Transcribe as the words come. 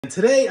And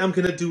today I'm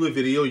going to do a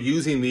video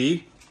using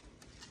the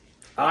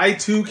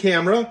i2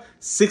 camera,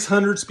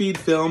 600 speed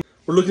film.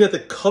 We're looking at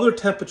the color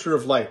temperature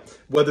of light,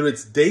 whether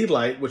it's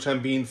daylight, which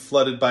I'm being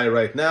flooded by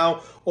right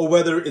now, or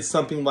whether it's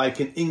something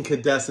like an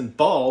incandescent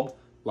bulb,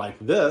 like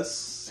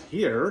this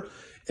here,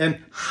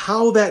 and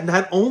how that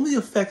not only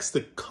affects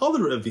the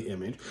color of the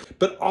image,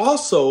 but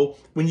also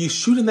when you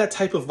shoot in that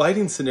type of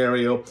lighting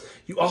scenario,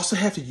 you also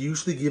have to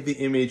usually give the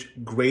image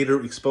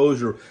greater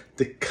exposure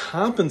to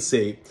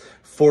compensate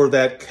for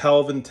that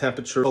Kelvin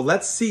temperature. So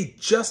let's see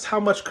just how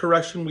much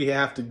correction we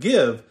have to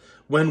give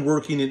when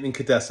working in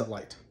incandescent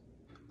light.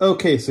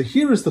 Okay, so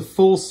here is the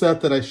full set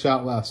that I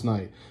shot last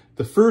night.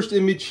 The first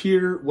image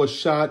here was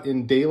shot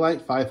in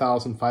daylight,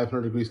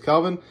 5,500 degrees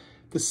Kelvin.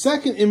 The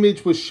second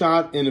image was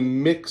shot in a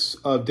mix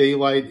of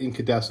daylight and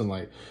incandescent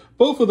light.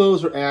 Both of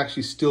those are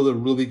actually still a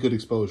really good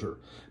exposure.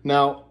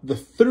 Now, the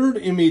third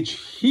image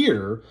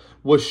here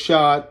was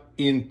shot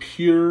in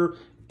pure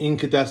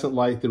incandescent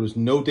light. There was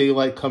no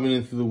daylight coming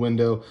in through the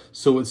window,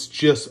 so it's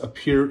just a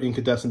pure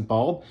incandescent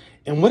bulb.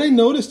 And what I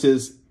noticed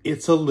is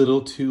it's a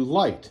little too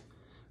light.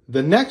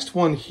 The next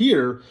one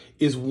here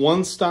is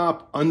 1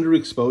 stop under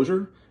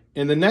exposure,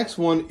 and the next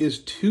one is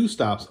 2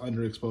 stops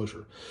under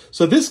exposure.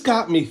 So this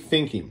got me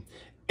thinking.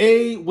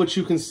 What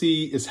you can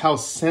see is how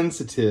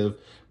sensitive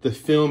the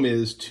film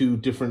is to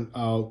different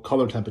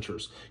color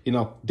temperatures. You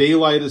know,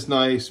 daylight is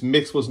nice,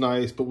 mix was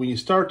nice, but when you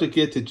start to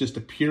get to just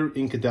a pure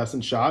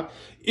incandescent shot,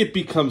 it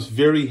becomes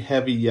very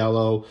heavy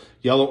yellow,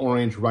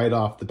 yellow-orange right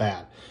off the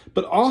bat.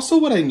 But also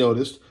what I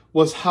noticed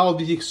was how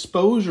the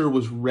exposure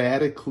was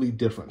radically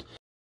different.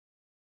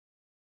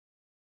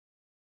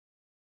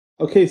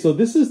 Okay, so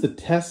this is the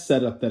test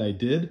setup that I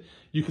did.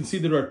 You can see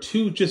there are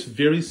 2 just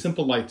very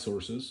simple light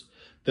sources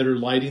that are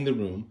lighting the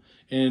room.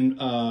 And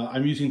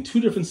I'm using 2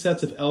 different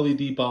sets of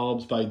LED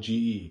bulbs by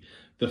GE.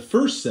 The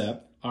first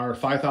set are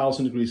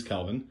 5,000 degrees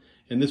Kelvin,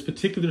 and this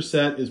particular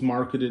set is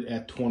marketed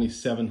at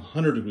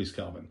 2,700 degrees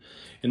Kelvin.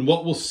 And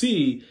what we'll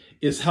see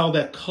is how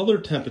that color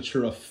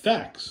temperature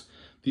affects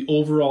the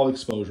overall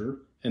exposure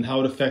and how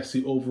it affects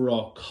the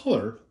overall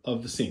color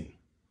of the scene.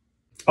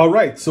 All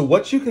right, so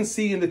what you can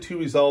see in the 2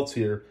 results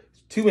here,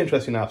 2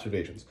 interesting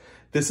observations.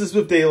 This is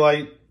with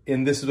daylight,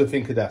 and this is with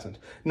incandescent.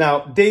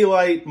 Now,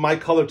 daylight, my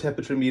color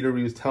temperature meter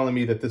was telling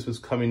me that this was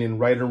coming in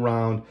right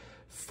around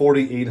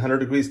 4,800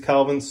 degrees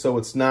Kelvin, so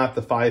it's not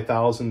the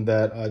 5,000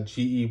 that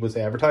GE was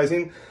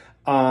advertising.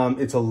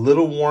 It's a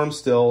little warm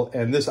still,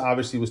 and this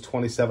obviously was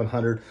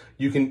 2,700.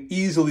 You can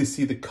easily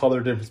see the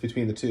color difference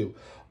between the 2.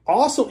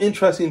 Also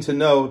interesting to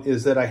note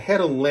is that I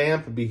had a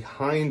lamp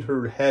behind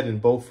her head in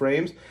both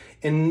frames,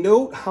 and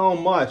note how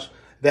much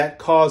that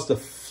caused a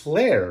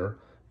flare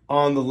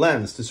on the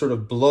lens to sort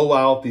of blow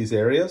out these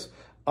areas.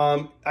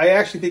 I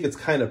actually think it's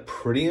kind of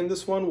pretty in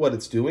this one, what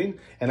it's doing.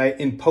 And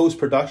in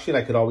post-production,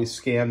 I could always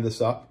scan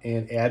this up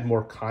and add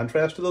more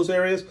contrast to those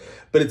areas.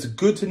 But it's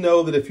good to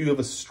know that if you have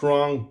a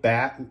strong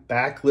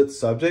backlit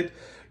subject,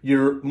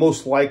 you're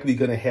most likely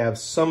going to have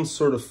some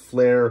sort of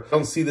flare. I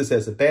don't see this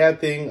as a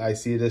bad thing. I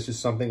see it as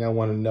just something I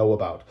want to know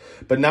about.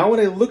 But now when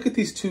I look at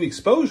these 2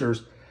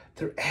 exposures,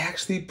 they're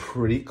actually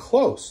pretty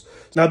close.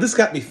 Now this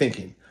got me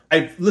thinking.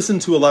 I've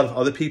listened to a lot of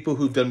other people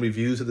who've done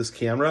reviews of this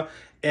camera,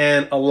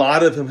 and a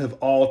lot of them have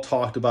all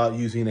talked about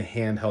using a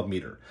handheld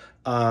meter.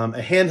 A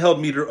handheld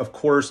meter, of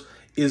course,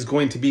 is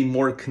going to be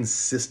more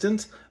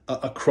consistent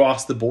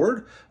across the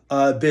board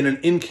than an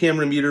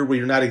in-camera meter where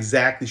you're not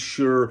exactly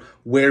sure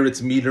where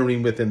it's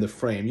metering within the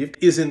frame. It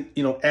isn't,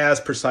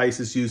 as precise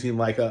as using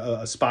like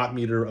a spot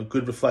meter, a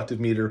good reflective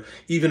meter,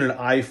 even an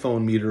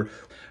iPhone meter.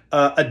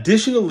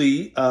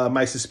 Additionally,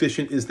 my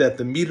suspicion is that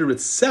the meter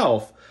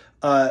itself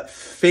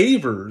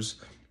favors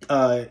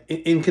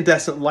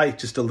incandescent light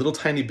just a little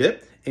tiny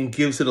bit and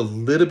gives it a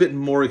little bit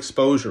more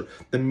exposure,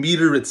 the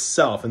meter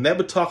itself. And that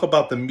would talk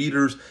about the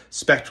meter's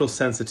spectral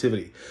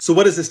sensitivity. So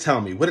what does this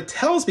tell me? What it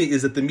tells me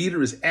is that the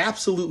meter is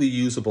absolutely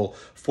usable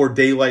for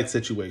daylight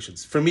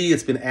situations. For me,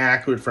 it's been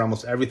accurate for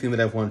almost everything that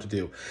I've wanted to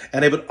do.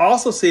 And I would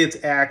also say it's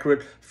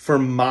accurate for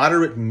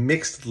moderate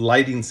mixed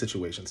lighting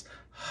situations.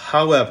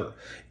 However,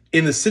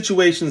 in the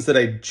situations that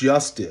I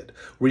just did,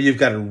 where you've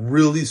got a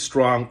really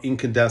strong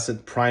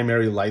incandescent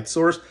primary light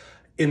source,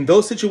 in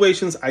those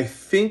situations, I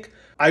think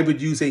I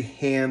would use a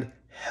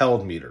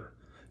handheld meter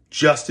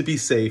just to be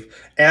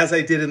safe. As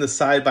I did in the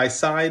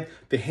side-by-side,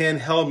 the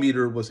handheld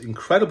meter was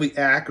incredibly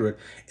accurate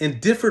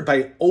and differed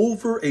by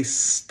over a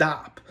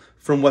stop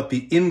from what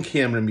the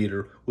in-camera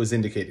meter was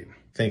indicating.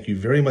 Thank you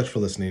very much for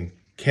listening.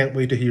 Can't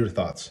wait to hear your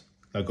thoughts.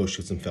 Now go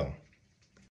shoot some film.